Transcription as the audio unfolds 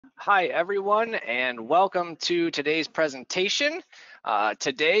Hi everyone, and welcome to today's presentation.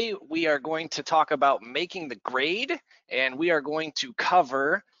 Today we are going to talk about making the grade, and we are going to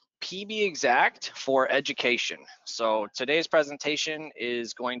cover PBXact for education. So today's presentation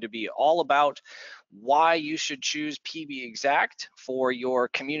is going to be all about why you should choose PBXact for your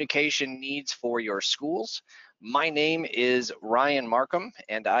communication needs for your schools. My name is Ryan Markham,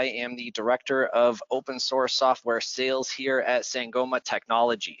 and I am the Director of Open Source Software Sales here at Sangoma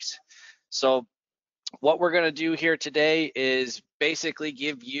Technologies. So what we're going to do here today is basically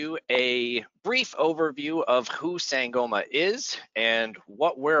give you a brief overview of who Sangoma is and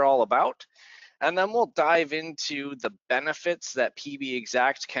what we're all about. And then we'll dive into the benefits that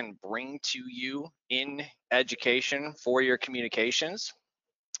PBXact can bring to you in education for your communications.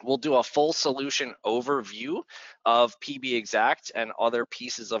 We'll do a full solution overview of PBXact and other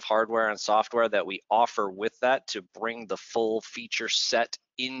pieces of hardware and software that we offer with that to bring the full feature set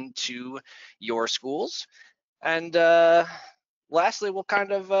into your schools. And lastly, we'll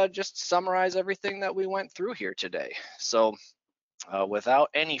kind of just summarize everything that we went through here today. So without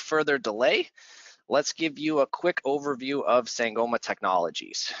any further delay, let's give you a quick overview of Sangoma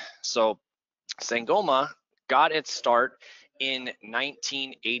Technologies. So Sangoma got its start in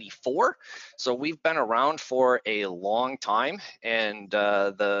 1984, so we've been around for a long time, and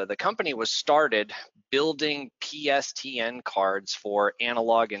the company was started building PSTN cards for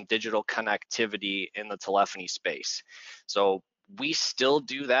analog and digital connectivity in the telephony space. So we still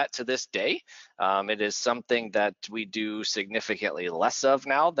do that to this day. It is something that we do significantly less of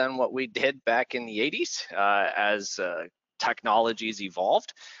now than what we did back in the 80s as technologies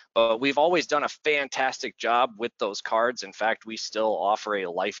evolved, but we've always done a fantastic job with those cards. In fact, we still offer a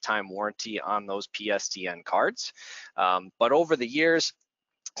lifetime warranty on those PSTN cards. But over the years,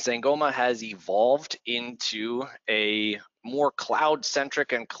 Sangoma has evolved into a more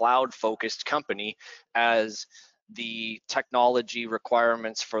cloud-centric and cloud-focused company as the technology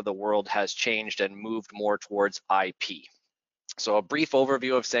requirements for the world has changed and moved more towards IP. So a brief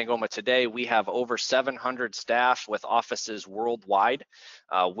overview of Sangoma today. We have over 700 staff with offices worldwide.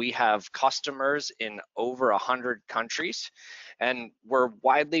 We have customers in over 100 countries, and we're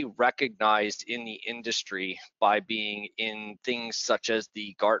widely recognized in the industry by being in things such as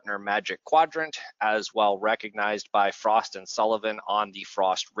the Gartner Magic Quadrant, as well recognized by Frost & Sullivan on the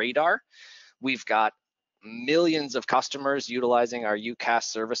Frost Radar. We've got millions of customers utilizing our UCaaS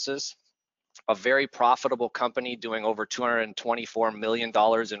services. A very profitable company doing over $224 million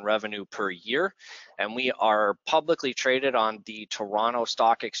in revenue per year. And we are publicly traded on the Toronto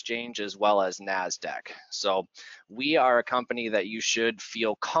Stock Exchange as well as NASDAQ. So we are a company that you should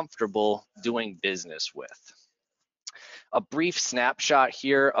feel comfortable doing business with. A brief snapshot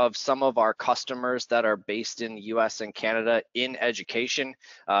here of some of our customers that are based in the US and Canada in education.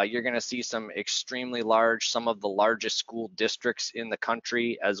 You're going to see some extremely large, some of the largest school districts in the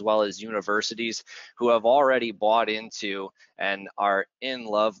country, as well as universities who have already bought into and are in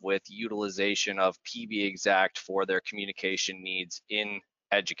love with utilization of PBXact for their communication needs in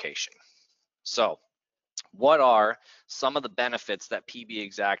education. So what are some of the benefits that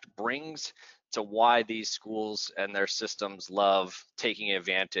PBXact brings to why these schools and their systems love taking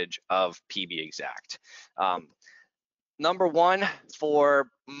advantage of PBXact? Number one, for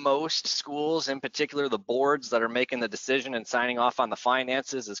most schools, in particular the boards that are making the decision and signing off on the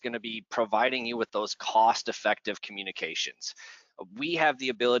finances, is going to be providing you with those cost-effective communications. We have the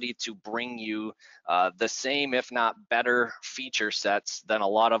ability to bring you the same, if not better, feature sets than a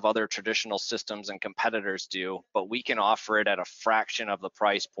lot of other traditional systems and competitors do, but we can offer it at a fraction of the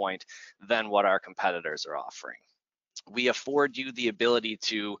price point than what our competitors are offering. We afford you the ability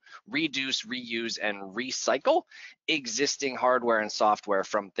to reduce, reuse, and recycle existing hardware and software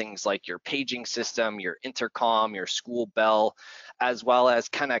from things like your paging system, your intercom, your school bell, as well as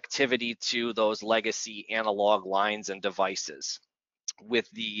connectivity to those legacy analog lines and devices, with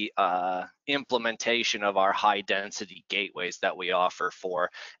the implementation of our high density gateways that we offer for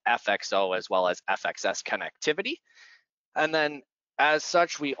FXO as well as FXS connectivity. And then as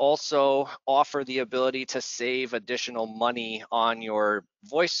such, we also offer the ability to save additional money on your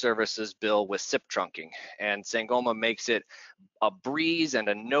voice services bill with SIP trunking. And Sangoma makes it a breeze and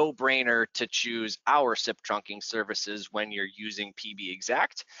a no-brainer to choose our SIP trunking services when you're using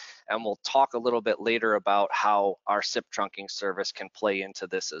PBXact. And we'll talk a little bit later about how our SIP trunking service can play into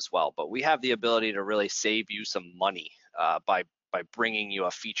this as well. But we have the ability to really save you some money by bringing you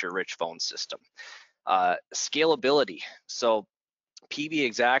a feature-rich phone system. Scalability. So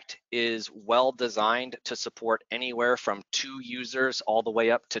PBXact is well designed to support anywhere from 2 users all the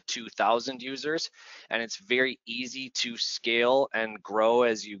way up to 2,000 users, and it's very easy to scale and grow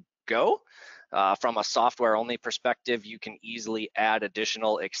as you go. From a software only perspective, you can easily add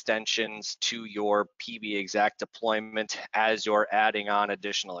additional extensions to your PBXact deployment as you're adding on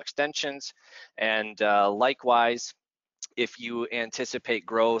additional extensions. And likewise, if you anticipate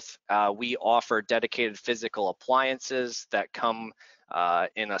growth, we offer dedicated physical appliances that come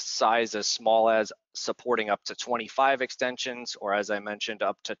in a size as small as supporting up to 25 extensions, or as I mentioned,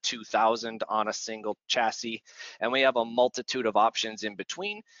 up to 2,000 on a single chassis. And we have a multitude of options in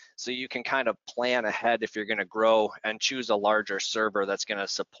between, so you can kind of plan ahead if you're going to grow and choose a larger server that's going to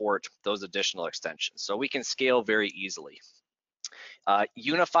support those additional extensions. So we can scale very easily.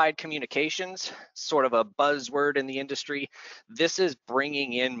 Unified communications, sort of a buzzword in the industry. This is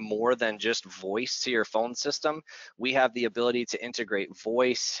bringing in more than just voice to your phone system. We have the ability to integrate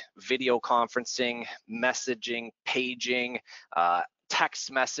voice, video conferencing, messaging, paging,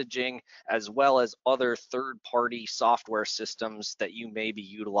 text messaging, as well as other third-party software systems that you may be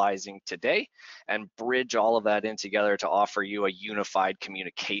utilizing today, and bridge all of that in together to offer you a unified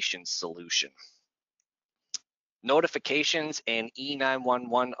communication solution. Notifications and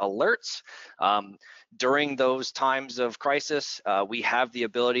E911 alerts. During those times of crisis, we have the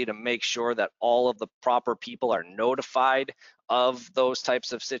ability to make sure that all of the proper people are notified of those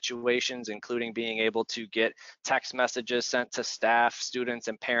types of situations, including being able to get text messages sent to staff, students,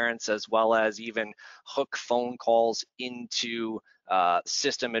 and parents, as well as even hook phone calls into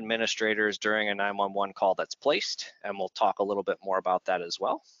system administrators during a 911 call that's placed. And we'll talk a little bit more about that as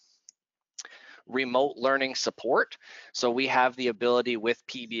well. Remote learning support. So we have the ability with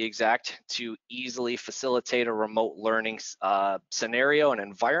PBXact to easily facilitate a remote learning scenario and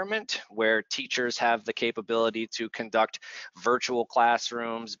environment where teachers have the capability to conduct virtual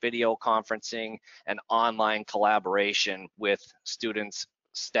classrooms, video conferencing, and online collaboration with students,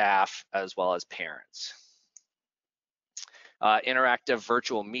 staff, as well as parents. Interactive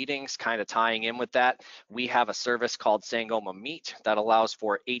virtual meetings, kind of tying in with that. We have a service called Sangoma Meet that allows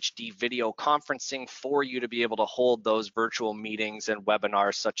for HD video conferencing for you to be able to hold those virtual meetings and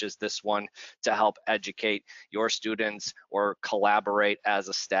webinars such as this one to help educate your students or collaborate as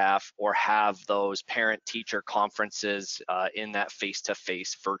a staff or have those parent-teacher conferences in that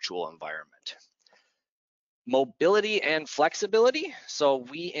face-to-face virtual environment. Mobility and flexibility. So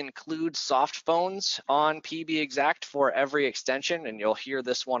we include soft phones on PBXact for every extension, and you'll hear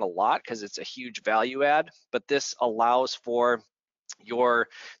this one a lot because it's a huge value add, but this allows for your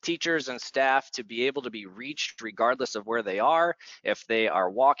teachers and staff to be able to be reached regardless of where they are. If they are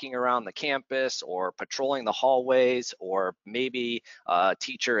walking around the campus or patrolling the hallways, or maybe a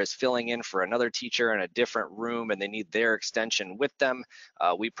teacher is filling in for another teacher in a different room and they need their extension with them,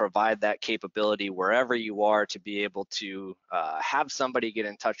 we provide that capability wherever you are to be able to have somebody get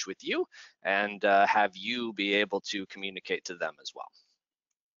in touch with you and have you be able to communicate to them as well.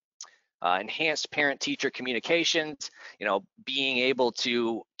 Enhanced parent-teacher communications, being able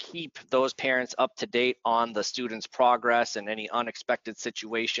to keep those parents up to date on the student's progress and any unexpected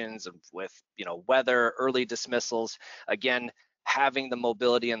situations with, weather, early dismissals. Again, having the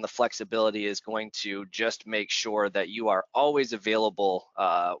mobility and the flexibility is going to just make sure that you are always available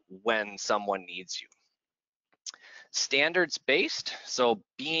when someone needs you. Standards-based, so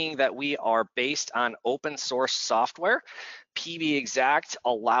being that we are based on open source software, PBXact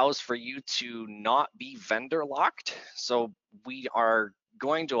allows for you to not be vendor locked. So we are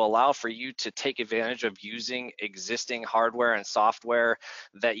going to allow for you to take advantage of using existing hardware and software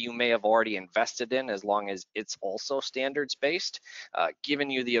that you may have already invested in, as long as it's also standards-based, giving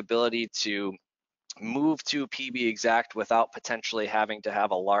you the ability to move to PBXact without potentially having to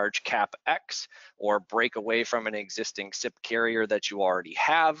have a large CapEx or break away from an existing SIP carrier that you already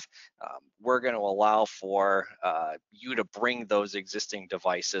have. We're going to allow for you to bring those existing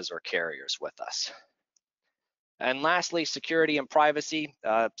devices or carriers with us. And lastly, security and privacy.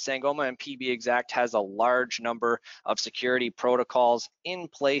 Sangoma and PBXact has a large number of security protocols in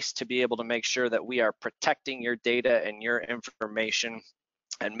place to be able to make sure that we are protecting your data and your information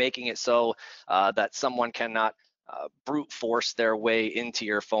and making it so that someone cannot brute force their way into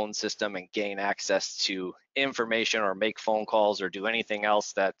your phone system and gain access to information or make phone calls or do anything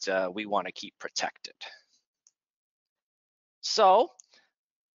else that we want to keep protected. So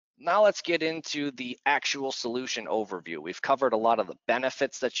now let's get into the actual solution overview. We've covered a lot of the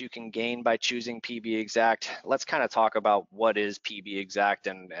benefits that you can gain by choosing PBXact. Let's kind of talk about what is PBXact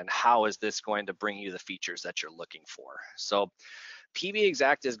and how is this going to bring you the features that you're looking for. So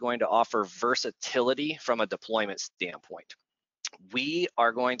PBXact is going to offer versatility from a deployment standpoint. we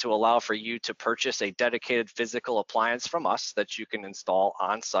are going to allow for you to purchase a dedicated physical appliance from us that you can install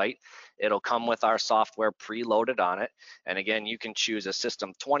on site. It'll come with our software preloaded on it. And again, you can choose a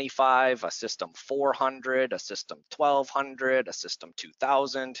system 25, a system 400, a system 1200, a system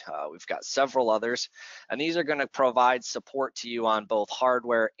 2000. We've got several others, and these are going to provide support to you on both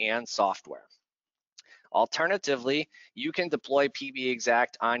hardware and software. Alternatively, you can deploy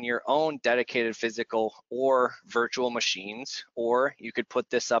PBXact on your own dedicated physical or virtual machines, or you could put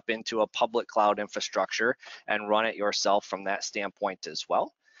this up into a public cloud infrastructure and run it yourself from that standpoint as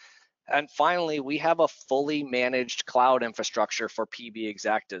well. And finally, we have a fully managed cloud infrastructure for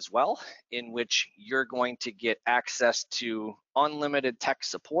PBXact as well, in which you're going to get access to unlimited tech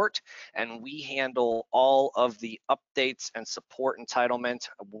support, and we handle all of the updates and support entitlement.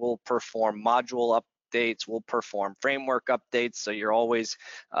 We'll perform module updates, we'll perform framework updates, so you're always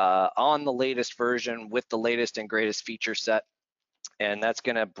on the latest version with the latest and greatest feature set. And that's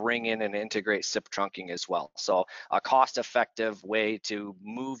going to bring in and integrate SIP trunking as well. So a cost-effective way to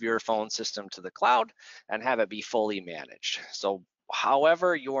move your phone system to the cloud and have it be fully managed. So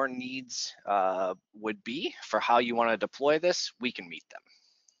however your needs would be for how you want to deploy this, we can meet them.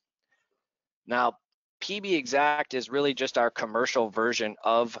 Now, PBXact is really just our commercial version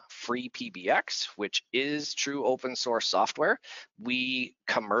of free PBX, which is true open source software. We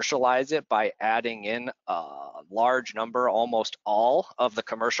commercialize it by adding in a large number, almost all of the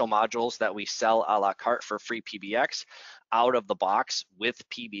commercial modules that we sell a la carte for free PBX out of the box with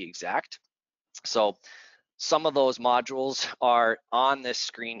PBXact. So some of those modules are on this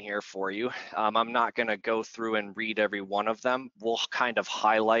screen here for you. I'm not going to go through and read every one of them. We'll kind of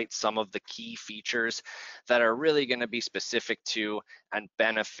highlight some of the key features that are really going to be specific to and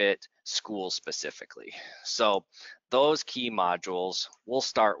benefit schools specifically. So those key modules, we'll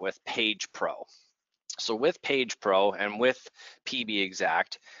start with Page Pro. So with Page Pro and with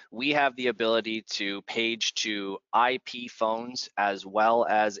PBXact, we have the ability to page to IP phones as well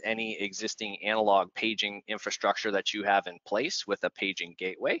as any existing analog paging infrastructure that you have in place with a paging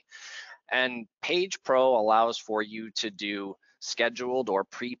gateway. And Page Pro allows for you to do scheduled or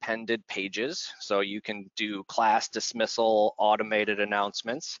prepended pages. So you can do class dismissal, automated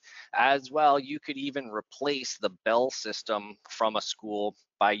announcements. As well, you could even replace the bell system from a school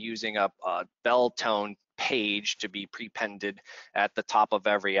by using a bell tone page to be prepended at the top of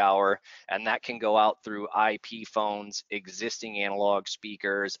every hour. And that can go out through IP phones, existing analog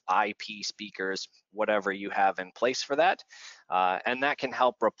speakers, IP speakers, whatever you have in place for that. And that can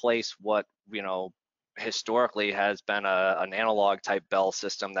help replace what, historically has been an analog type bell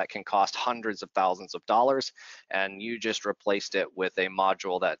system that can cost hundreds of thousands of dollars, and you just replaced it with a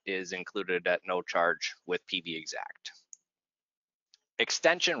module that is included at no charge with PBXact.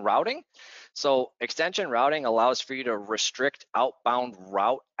 Extension routing. So extension routing allows for you to restrict outbound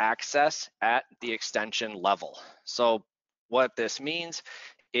route access at the extension level. So what this means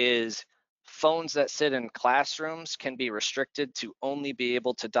is phones that sit in classrooms can be restricted to only be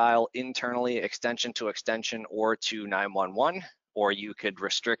able to dial internally extension to extension or to 911, or you could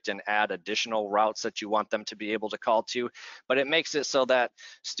restrict and add additional routes that you want them to be able to call to. But it makes it so that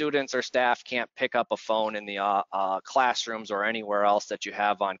students or staff can't pick up a phone in the classrooms or anywhere else that you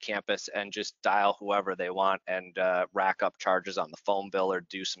have on campus and just dial whoever they want and rack up charges on the phone bill or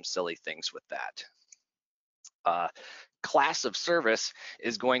do some silly things with that. Class of service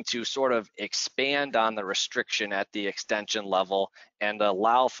is going to sort of expand on the restriction at the extension level and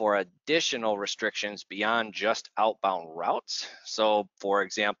allow for additional restrictions beyond just outbound routes. So for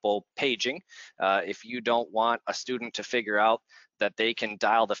example, paging. If you don't want a student to figure out that they can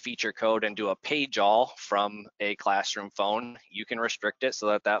dial the feature code and do a page all from a classroom phone, you can restrict it so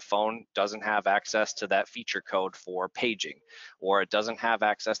that that phone doesn't have access to that feature code for paging, or it doesn't have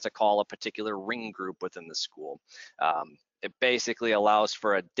access to call a particular ring group within the school. It basically allows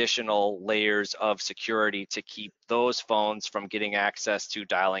for additional layers of security to keep those phones from getting access to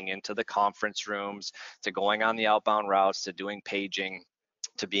dialing into the conference rooms, to going on the outbound routes, to doing paging,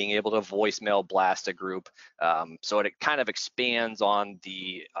 to being able to voicemail blast a group. So it kind of expands on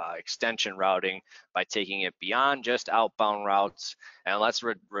the extension routing by taking it beyond just outbound routes, and let's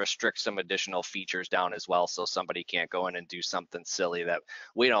restrict some additional features down as well so somebody can't go in and do something silly that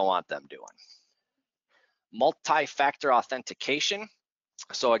we don't want them doing. Multi-factor authentication.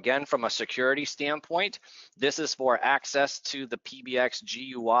 So again, from a security standpoint, this is for access to the PBX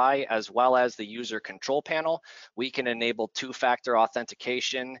GUI as well as the user control panel. We can enable two-factor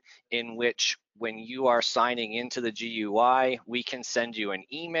authentication in which when you are signing into the GUI, we can send you an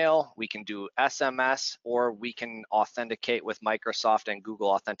email, we can do SMS, or we can authenticate with Microsoft and Google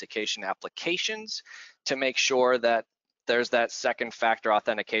authentication applications to make sure that there's that second factor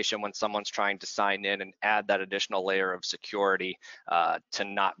authentication when someone's trying to sign in and add that additional layer of security to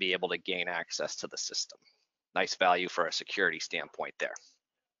not be able to gain access to the system. Nice value for a security standpoint there.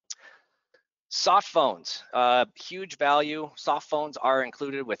 Soft phones, huge value. Soft phones are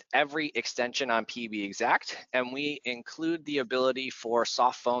included with every extension on PBXact, and we include the ability for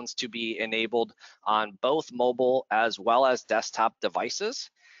soft phones to be enabled on both mobile as well as desktop devices.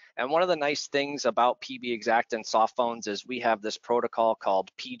 And one of the nice things about PBXact and soft phones is we have this protocol called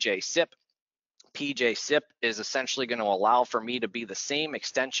PJSIP. PJSIP is essentially going to allow for me to be the same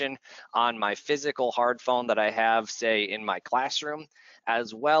extension on my physical hard phone that I have, say, in my classroom,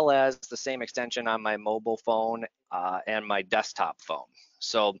 as well as the same extension on my mobile phone and my desktop phone.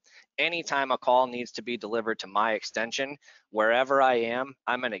 So anytime a call needs to be delivered to my extension, wherever I am,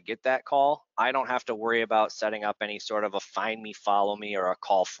 I'm going to get that call. I don't have to worry about setting up any sort of a find me, follow me, or a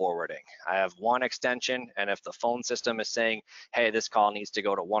call forwarding. I have one extension, and if the phone system is saying, hey, this call needs to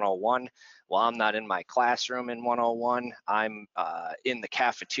go to 101, well, I'm not in my classroom in 101. I'm in the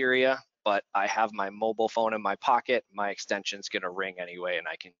cafeteria, but I have my mobile phone in my pocket. My extension's going to ring anyway, and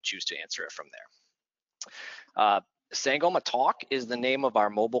I can choose to answer it from there. Sangoma Talk is the name of our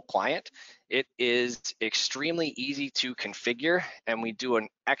mobile client. It is extremely easy to configure, and we do an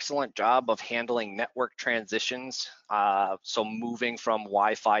excellent job of handling network transitions, so moving from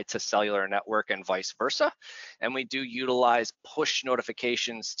Wi-Fi to cellular network and vice versa. And we do utilize push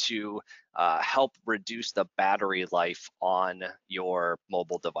notifications to help reduce the battery life on your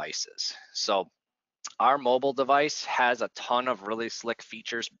mobile devices. So our mobile device has a ton of really slick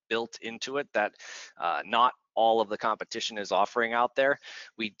features built into it that not all of the competition is offering out there.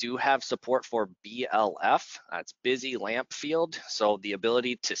 We do have support for BLF, that's busy lamp field, so the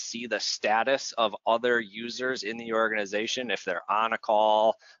ability to see the status of other users in the organization if they're on a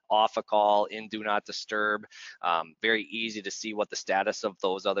call, off a call, in do not disturb. Very easy to see what the status of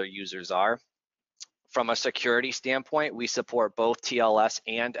those other users are. From a security standpoint, we support both TLS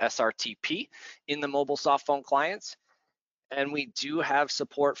and SRTP in the mobile soft phone clients. And we do have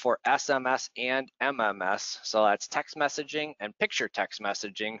support for SMS and MMS, so that's text messaging and picture text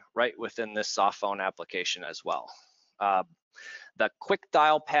messaging right within this soft phone application as well. The quick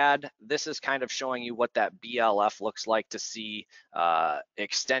dial pad, this is kind of showing you what that BLF looks like to see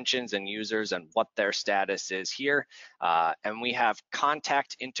extensions and users and what their status is here. And we have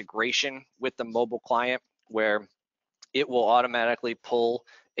contact integration with the mobile client where it will automatically pull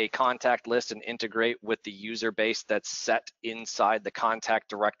a contact list and integrate with the user base that's set inside the contact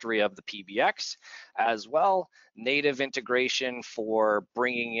directory of the PBX, as well native integration for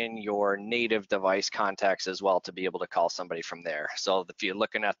bringing in your native device contacts as well to be able to call somebody from there. So if you're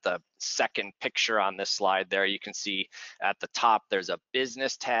looking at the second picture on this slide there, you can see at the top there's a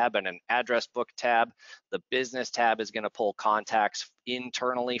business tab and an address book tab. The business tab is going to pull contacts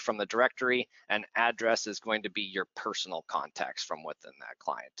internally from the directory, and address is going to be your personal contacts from within that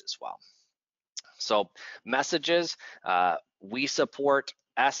client as well. So messages, we support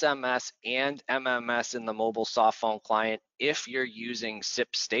SMS and MMS in the mobile soft phone client if you're using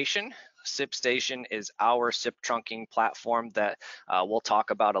SIPStation. SIPStation is our SIP trunking platform that we'll talk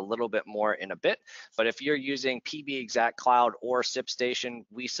about a little bit more in a bit. But if you're using PBXact Cloud or SIPStation,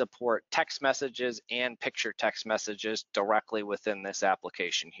 we support text messages and picture text messages directly within this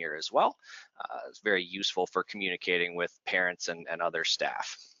application here as well. It's very useful for communicating with parents and other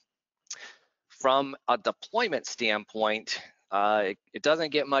staff. From a deployment standpoint, it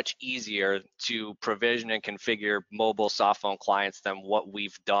doesn't get much easier to provision and configure mobile soft phone clients than what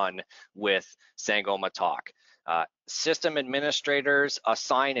we've done with Sangoma Talk. System administrators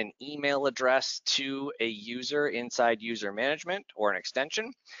assign an email address to a user inside user management or an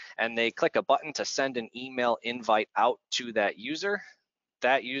extension, and they click a button to send an email invite out to that user.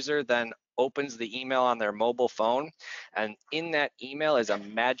 That user then opens the email on their mobile phone, and in that email is a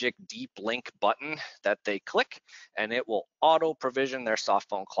magic deep link button that they click, and it will auto provision their soft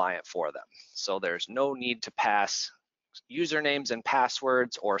phone client for them. So there's no need to pass usernames and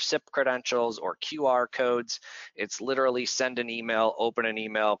passwords or SIP credentials or QR codes. It's literally send an email, open an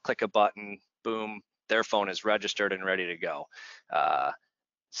email, click a button, boom, their phone is registered and ready to go.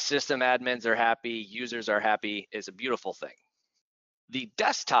 System admins are happy, users are happy. It's a beautiful thing. The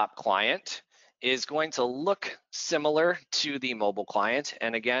desktop client is going to look similar to the mobile client.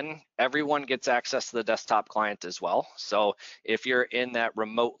 And again, everyone gets access to the desktop client as well. So if you're in that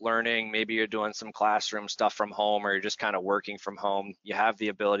remote learning, maybe you're doing some classroom stuff from home, or you're just kind of working from home, you have the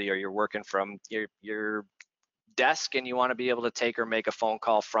ability, or you're working from your desk and you want to be able to take or make a phone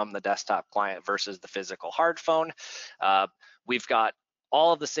call from the desktop client versus the physical hard phone. We've got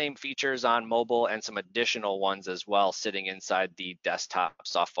all of the same features on mobile and some additional ones as well sitting inside the desktop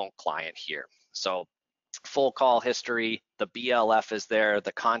soft phone client here. So full call history, the BLF is there,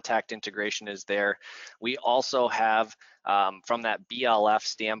 the contact integration is there. We also have, from that BLF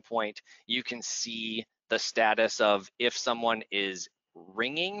standpoint, you can see the status of if someone is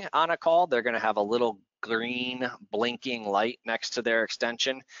ringing on a call, they're going to have a little green blinking light next to their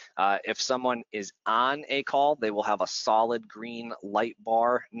extension. If someone is on a call, they will have a solid green light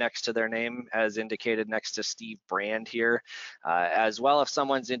bar next to their name, as indicated next to Steve Brand here. As well, if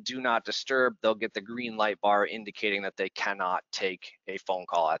someone's in do not disturb, they'll get the green light bar indicating that they cannot take a phone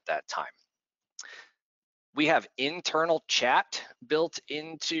call at that time. We have internal chat built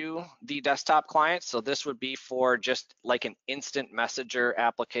into the desktop client. So this would be for just like an instant messenger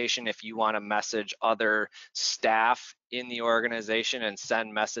application if you want to message other staff in the organization and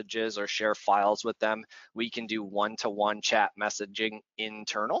send messages or share files with them. We can do one-to-one chat messaging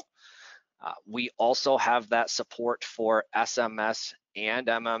internal. We also have that support for SMS and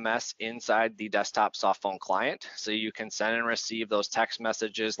MMS inside the desktop soft phone client. So you can send and receive those text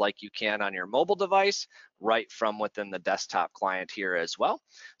messages like you can on your mobile device right from within the desktop client here as well.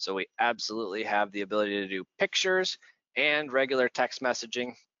 So we absolutely have the ability to do pictures and regular text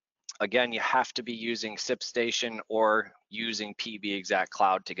messaging. Again, you have to be using SipStation or using PBXact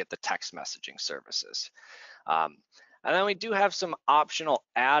Cloud to get the text messaging services. And then we do have some optional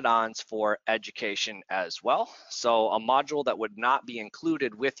add-ons for education as well. So a module that would not be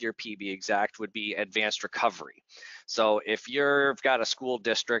included with your PBXact would be advanced recovery. So if you've got a school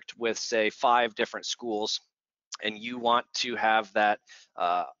district with say 5 different schools and you want to have that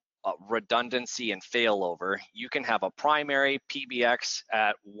redundancy and failover, you can have a primary PBX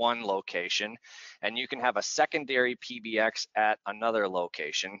at one location and you can have a secondary PBX at another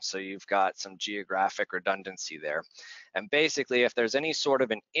location. So you've got some geographic redundancy there. And basically, if there's any sort of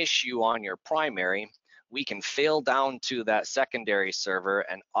an issue on your primary, we can fail down to that secondary server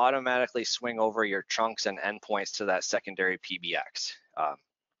and automatically swing over your trunks and endpoints to that secondary PBX.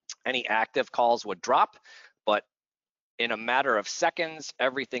 Any active calls would drop, but in a matter of seconds,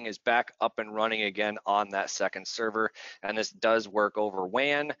 everything is back up and running again on that second server. And this does work over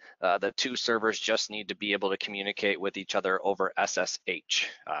WAN. The 2 servers just need to be able to communicate with each other over SSH.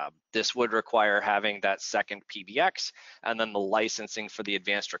 This would require having that second PBX and then the licensing for the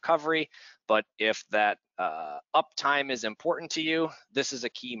advanced recovery. But if that uptime is important to you, this is a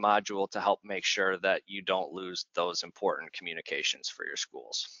key module to help make sure that you don't lose those important communications for your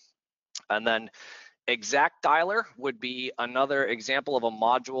schools. And then Exact Dialer would be another example of a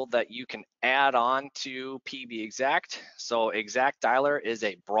module that you can add on to PBXact. So Exact Dialer is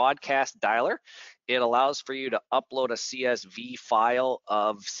a broadcast dialer. It allows for you to upload a CSV file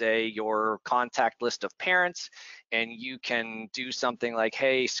of, say, your contact list of parents, and you can do something like,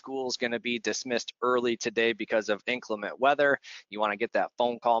 hey, school's going to be dismissed early today because of inclement weather. You want to get that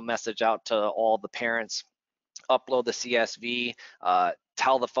phone call message out to all the parents. Upload the CSV,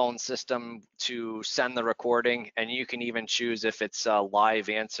 tell the phone system to send the recording, and you can even choose if it's live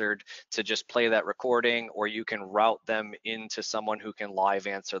answered to just play that recording, or you can route them into someone who can live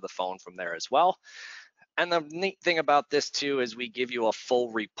answer the phone from there as well. And the neat thing about this too is we give you a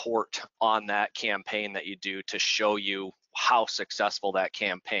full report on that campaign that you do to show you how successful that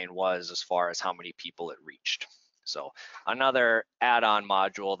campaign was as far as how many people it reached. So another add-on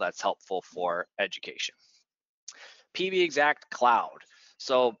module that's helpful for education. PBXact Cloud.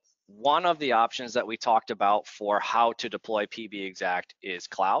 So one of the options that we talked about for how to deploy PBXact is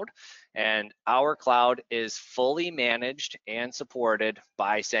cloud, and our cloud is fully managed and supported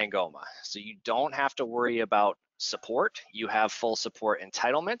by Sangoma. So you don't have to worry about support. You have full support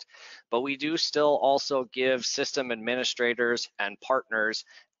entitlement, but we do still also give system administrators and partners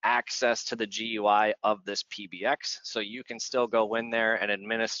access to the GUI of this PBX. So you can still go in there and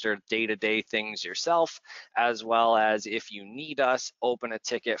administer day-to-day things yourself, as well as if you need us, open a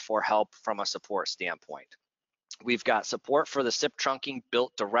ticket for help from a support standpoint. We've got support for the SIP trunking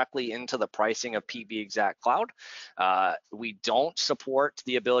built directly into the pricing of PBXact Cloud. We don't support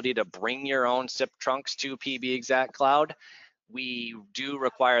the ability to bring your own SIP trunks to PBXact Cloud. We do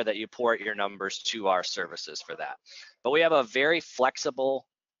require that you port your numbers to our services for that. But we have a very flexible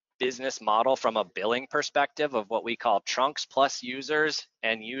business model from a billing perspective of what we call trunks plus users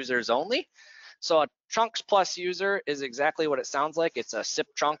and users only. So a trunks plus user is exactly what it sounds like. It's a SIP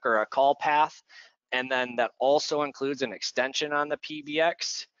trunk or a call path. And then that also includes an extension on the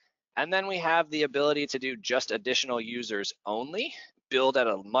PBX. And then we have the ability to do just additional users only, billed at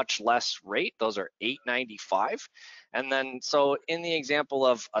a much less rate. Those are $8.95. And then, so in the example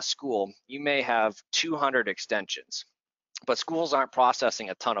of a school, you may have 200 extensions. but schools aren't processing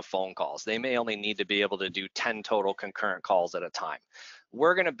a ton of phone calls. They may only need to be able to do 10 total concurrent calls at a time.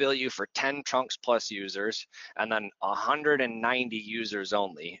 We're going to bill you for 10 Trunks Plus users and then 190 users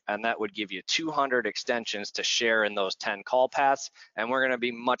only, and that would give you 200 extensions to share in those 10 call paths, and we're going to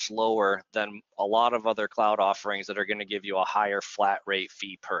be much lower than a lot of other cloud offerings that are going to give you a higher flat rate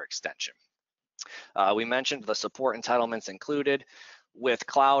fee per extension. We mentioned the support entitlements included. With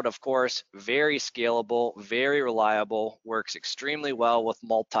cloud, of course, very scalable, very reliable, works extremely well with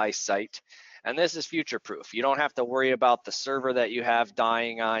multi-site. And this is future-proof. You don't have to worry about the server that you have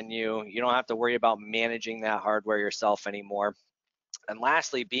dying on you. You don't have to worry about managing that hardware yourself anymore. And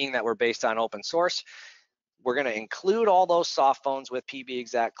lastly, being that we're based on open source, we're going to include all those soft phones with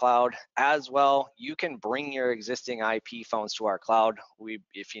PBXact Cloud as well. You can bring your existing IP phones to our cloud.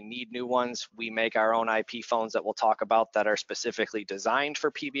 If you need new ones, we make our own IP phones that we'll talk about that are specifically designed for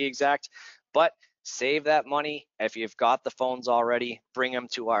PBXact. But save that money. If you've got the phones already, bring them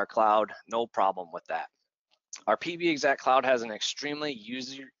to our cloud. No problem with that. Our PBXact Cloud has an extremely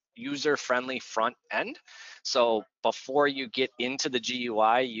user-friendly front end. So before you get into the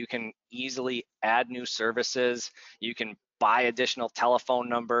GUI, you can easily add new services. You can buy additional telephone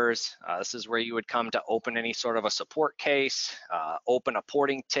numbers. This is where you would come to open any sort of a support case, open a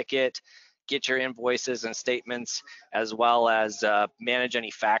porting ticket, get your invoices and statements, as well as manage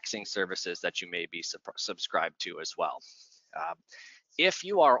any faxing services that you may be subscribed to as well. If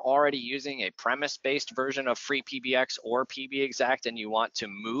you are already using a premise-based version of free PBX or PBXact and you want to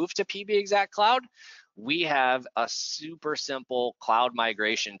move to PBXact Cloud, we have a super simple cloud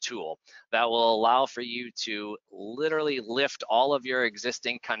migration tool that will allow for you to literally lift all of your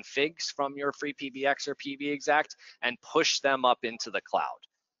existing configs from your free PBX or PBXact and push them up into the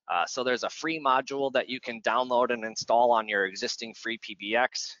cloud. So there's a free module that you can download and install on your existing free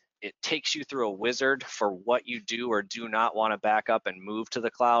PBX. It takes you through a wizard for what you do or do not want to back up and move to the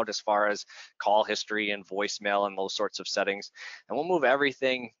cloud as far as call history and voicemail and those sorts of settings. And we'll move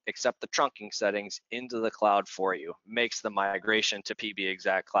everything except the trunking settings into the cloud for you. Makes the migration to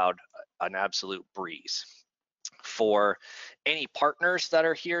PBXact Cloud an absolute breeze. For any partners that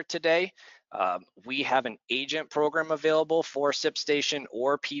are here today, we have an agent program available for SipStation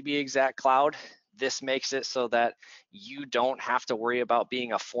or PBXact Cloud. This makes it so that you don't have to worry about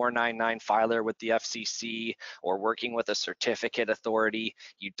being a 499 filer with the FCC or working with a certificate authority.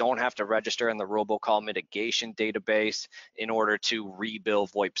 You don't have to register in the robocall mitigation database in order to rebill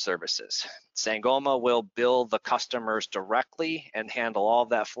VoIP services. Sangoma will bill the customers directly and handle all of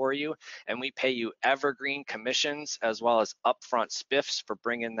that for you, and we pay you evergreen commissions as well as upfront spiffs for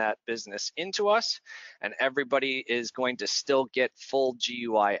bringing that business into us, and everybody is going to still get full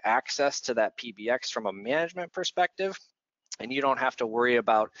GUI access to that PBX from a management perspective, and you don't have to worry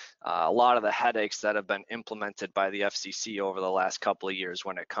about a lot of the headaches that have been implemented by the FCC over the last couple of years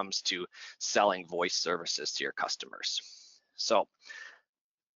when it comes to selling voice services to your customers. So,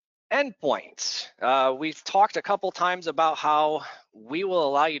 endpoints. We've talked a couple times about how we will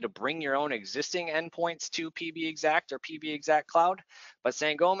allow you to bring your own existing endpoints to PBXact or PBXact Cloud, but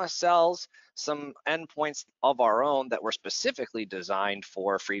Sangoma sells some endpoints of our own that were specifically designed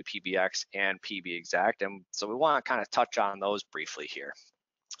for free PBX and PBXact, and so we want to kind of touch on those briefly here.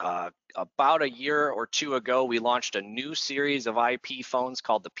 About a year or two ago, we launched a new series of IP phones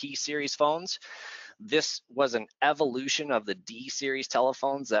called the P series phones. This was an evolution of the D series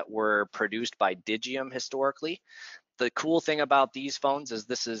telephones that were produced by Digium historically. The cool thing about these phones is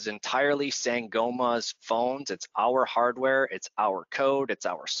this is entirely Sangoma's phones. It's our hardware, it's our code, it's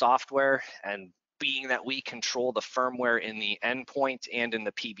our software, and being that we control the firmware in the endpoint and in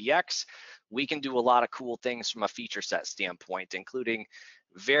the PBX, we can do a lot of cool things from a feature set standpoint, including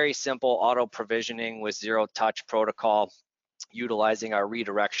very simple auto provisioning with zero touch protocol, utilizing our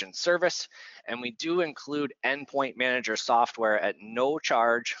redirection service, and we do include endpoint manager software at no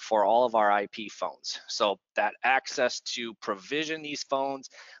charge for all of our IP phones. So that access to provision these phones,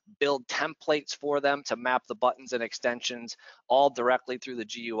 build templates for them to map the buttons and extensions all directly through the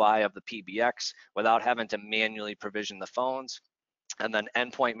GUI of the PBX without having to manually provision the phones. And then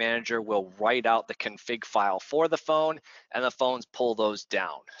endpoint manager will write out the config file for the phone, and the phones pull those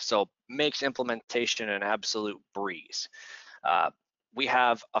down. So makes implementation an absolute breeze. We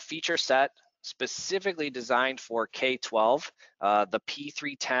have a feature set specifically designed for K-12. The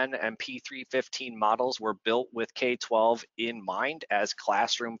P310 and P315 models were built with K-12 in mind as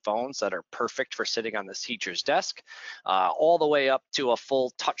classroom phones that are perfect for sitting on the teacher's desk, all the way up to a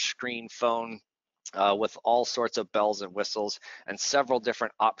full touchscreen phone with all sorts of bells and whistles and several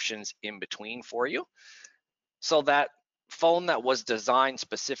different options in between for you. So that phone that was designed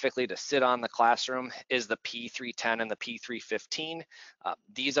specifically to sit on the classroom is the P310 and the P315.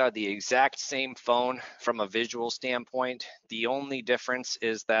 These are the exact same phone from a visual standpoint. The only difference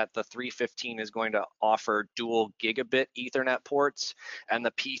is that the 315 is going to offer dual gigabit Ethernet ports, and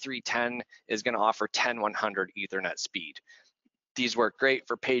the P310 is going to offer 10/100 Ethernet speed. These work great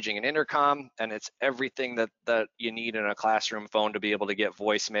for paging and intercom, and it's everything that you need in a classroom phone to be able to get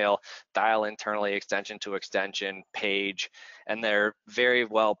voicemail, dial internally, extension to extension, page, and they're very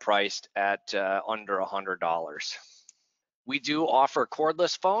well priced at under $100. We do offer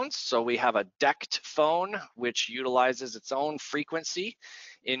cordless phones, so we have a decked phone which utilizes its own frequency,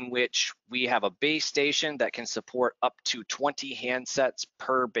 in which we have a base station that can support up to 20 handsets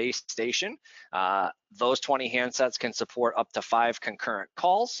per base station. Those 20 handsets can support up to 5 concurrent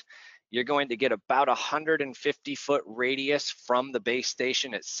calls. You're going to get about 150-foot radius from the base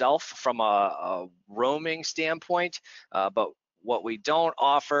station itself from a roaming standpoint, but what we don't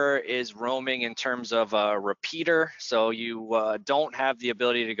offer is roaming in terms of a repeater, so you don't have the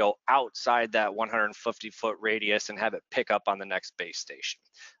ability to go outside that 150-foot radius and have it pick up on the next base station.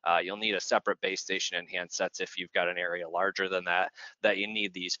 You'll need a separate base station and handsets if you've got an area larger than that you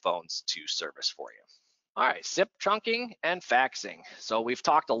need these phones to service for you. All right, SIP trunking and faxing. So we've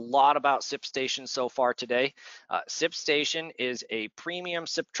talked a lot about SIPstation so far today. SIPstation is a premium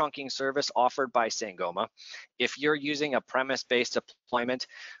SIP trunking service offered by Sangoma. If you're using a premise-based deployment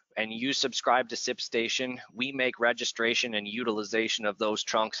and you subscribe to SIPstation, we make registration and utilization of those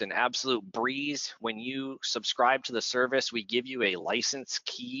trunks an absolute breeze. When you subscribe to the service, we give you a license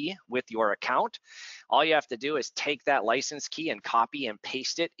key with your account. All you have to do is take that license key and copy and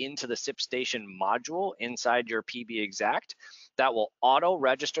paste it into the SIPstation module inside your PBXact. That will auto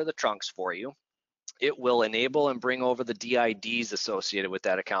register the trunks for you. It will enable and bring over the DIDs associated with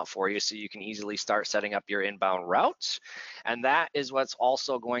that account for you, so you can easily start setting up your inbound routes. And that is what's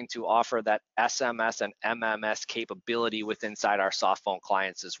also going to offer that SMS and MMS capability within our softphone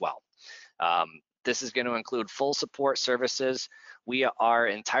clients as well. This is going to include full support services. We are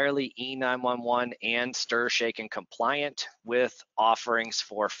entirely E911 and STIR shaken compliant with offerings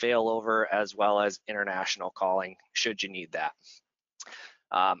for failover as well as international calling should you need that.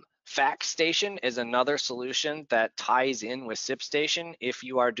 FaxStation is another solution that ties in with SIPstation. If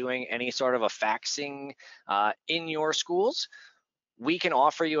you are doing any sort of a faxing in your schools, we can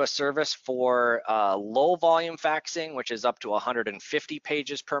offer you a service for low volume faxing, which is up to 150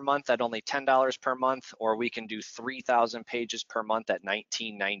 pages per month at only $10 per month, or we can do 3,000 pages per month at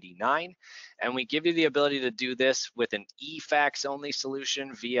 $19.99. And we give you the ability to do this with an eFax only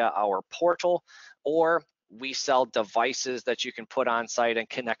solution via our portal, or we sell devices that you can put on site and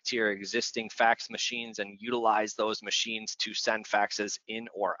connect to your existing fax machines and utilize those machines to send faxes in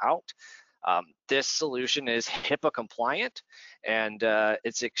or out. This solution is HIPAA compliant, and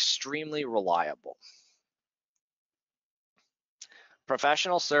it's extremely reliable.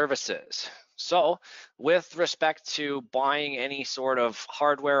 Professional services. So with respect to buying any sort of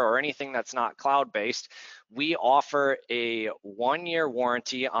hardware or anything that's not cloud-based, we offer a 1-year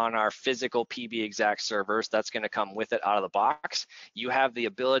warranty on our physical PBXact servers. That's going to come with it out of the box. You have the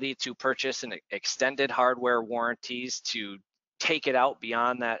ability to purchase an extended hardware warranties to take it out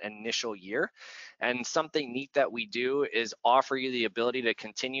beyond that initial year. And something neat that we do is offer you the ability to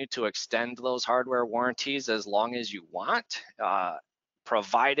continue to extend those hardware warranties as long as you want,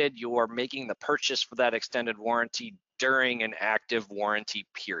 provided you're making the purchase for that extended warranty during an active warranty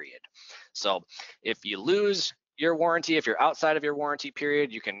period. So if you lose your warranty, if you're outside of your warranty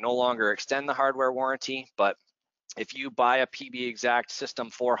period, you can no longer extend the hardware warranty. But if you buy a PBXact System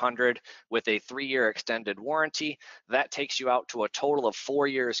 400 with a 3-year extended warranty, that takes you out to a total of 4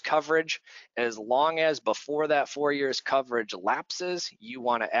 years coverage. As long as before that 4 years coverage lapses, you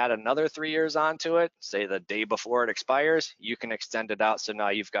want to add another 3 years onto it, say the day before it expires, you can extend it out. So now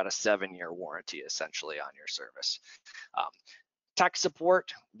you've got a 7-year warranty essentially on your service. Tech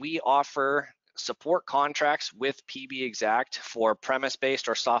support, we offer support contracts with PBXact for premise-based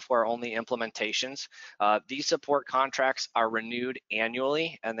or software-only implementations. These support contracts are renewed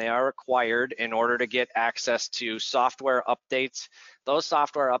annually, and they are required in order to get access to software updates. Those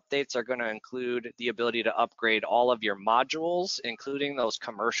software updates are going to include the ability to upgrade all of your modules, including those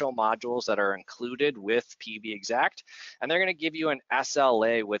commercial modules that are included with PBXact. And they're going to give you an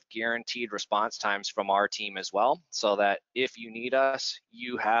SLA with guaranteed response times from our team as well, so that if you need us,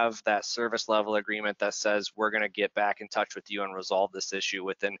 you have that service level agreement that says we're going to get back in touch with you and resolve this issue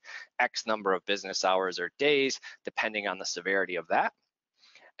within X number of business hours or days, depending on the severity of that.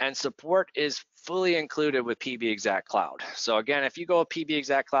 And support is fully included with PBXact Cloud. So again, if you go with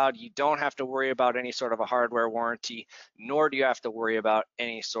PBXact Cloud, you don't have to worry about any sort of a hardware warranty, nor do you have to worry about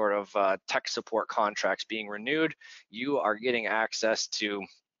any sort of tech support contracts being renewed. You are getting access to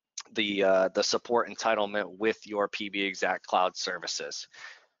the support entitlement with your PBXact Cloud services.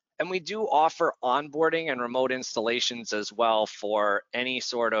 And we do offer onboarding and remote installations as well for any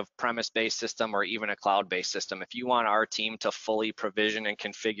sort of premise-based system or even a cloud-based system. If you want our team to fully provision and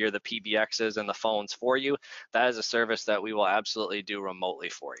configure the PBXs and the phones for you, that is a service that we will absolutely do remotely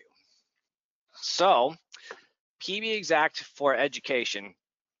for you. So PBXact for education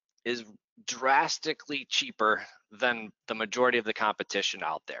is drastically cheaper than the majority of the competition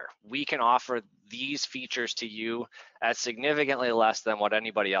out there. We can offer these features to you at significantly less than what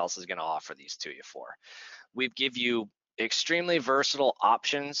anybody else is going to offer these to you for. We give you extremely versatile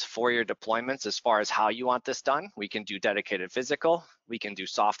options for your deployments as far as how you want this done. We can do dedicated physical, we can do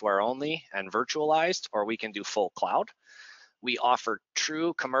software only and virtualized, or we can do full cloud. We offer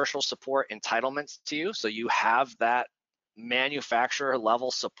true commercial support entitlements to you, so you have that manufacturer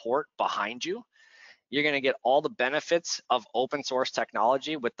level support behind you. You're going to get all the benefits of open source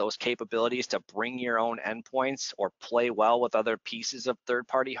technology with those capabilities to bring your own endpoints or play well with other pieces of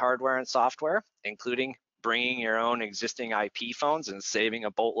third-party hardware and software, including bringing your own existing IP phones and saving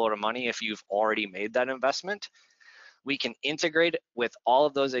a boatload of money if you've already made that investment. We can integrate with all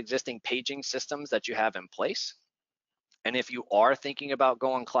of those existing paging systems that you have in place. And if you are thinking about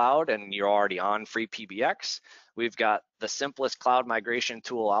going cloud and you're already on free PBX, we've got the simplest cloud migration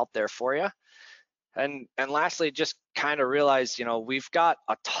tool out there for you. And lastly, just kind of realize, we've got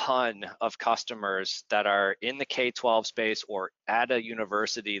a ton of customers that are in the K-12 space or at a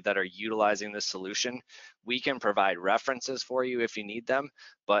university that are utilizing this solution. We can provide references for you if you need them,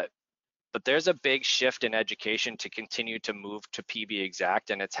 but there's a big shift in education to continue to move to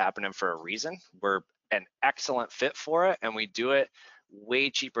PBXact, and it's happening for a reason. We're an excellent fit for it, and we do it way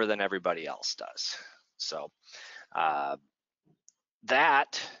cheaper than everybody else does. So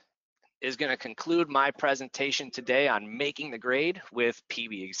that is going to conclude my presentation today on making the grade with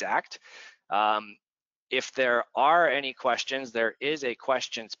PBXact. If there are any questions, there is a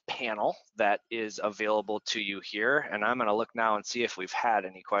questions panel that is available to you here, and I'm going to look now and see if we've had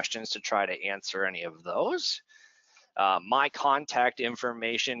any questions to try to answer any of those. My contact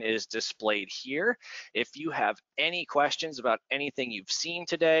information is displayed here. If you have any questions about anything you've seen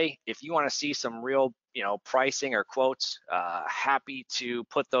today, if you want to see some real pricing or quotes, happy to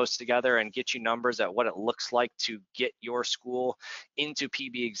put those together and get you numbers at what it looks like to get your school into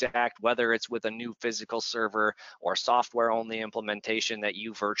PBXact, whether it's with a new physical server or software only implementation that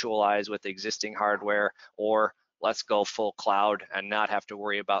you virtualize with existing hardware, or let's go full cloud and not have to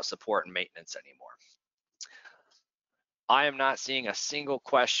worry about support and maintenance anymore. I am not seeing a single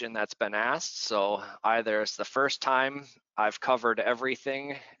question that's been asked, so either it's the first time I've covered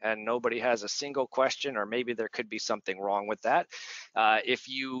everything and nobody has a single question, or maybe there could be something wrong with that. If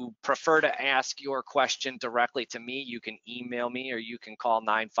you prefer to ask your question directly to me, you can email me or you can call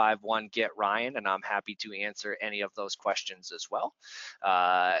 951-GET-RYAN, and I'm happy to answer any of those questions as well.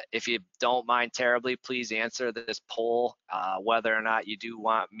 If you don't mind terribly, please answer this poll, whether or not you do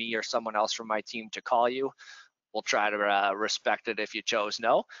want me or someone else from my team to call you. We'll try to respect it if you chose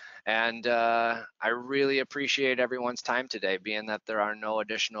no. And I really appreciate everyone's time today, being that there are no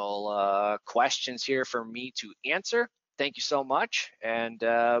additional questions here for me to answer. Thank you so much. And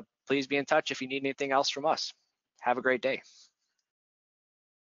please be in touch if you need anything else from us. Have a great day.